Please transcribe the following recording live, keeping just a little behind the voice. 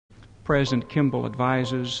President Kimball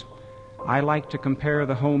advises, I like to compare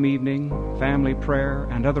the home evening, family prayer,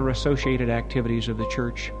 and other associated activities of the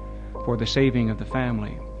church for the saving of the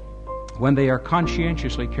family, when they are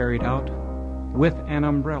conscientiously carried out, with an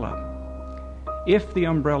umbrella. If the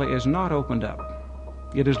umbrella is not opened up,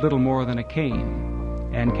 it is little more than a cane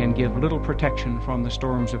and can give little protection from the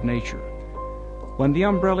storms of nature. When the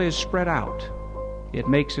umbrella is spread out, it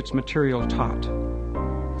makes its material taut.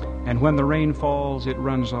 And when the rain falls, it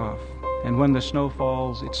runs off. And when the snow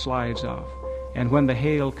falls, it slides off. And when the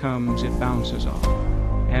hail comes, it bounces off.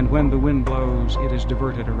 And when the wind blows, it is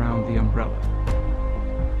diverted around the umbrella.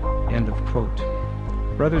 End of quote.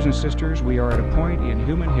 Brothers and sisters, we are at a point in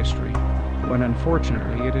human history when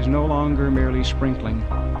unfortunately it is no longer merely sprinkling.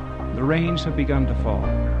 The rains have begun to fall.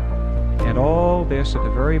 And all this at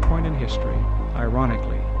the very point in history,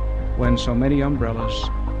 ironically, when so many umbrellas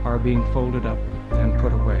are being folded up and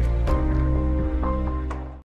put away.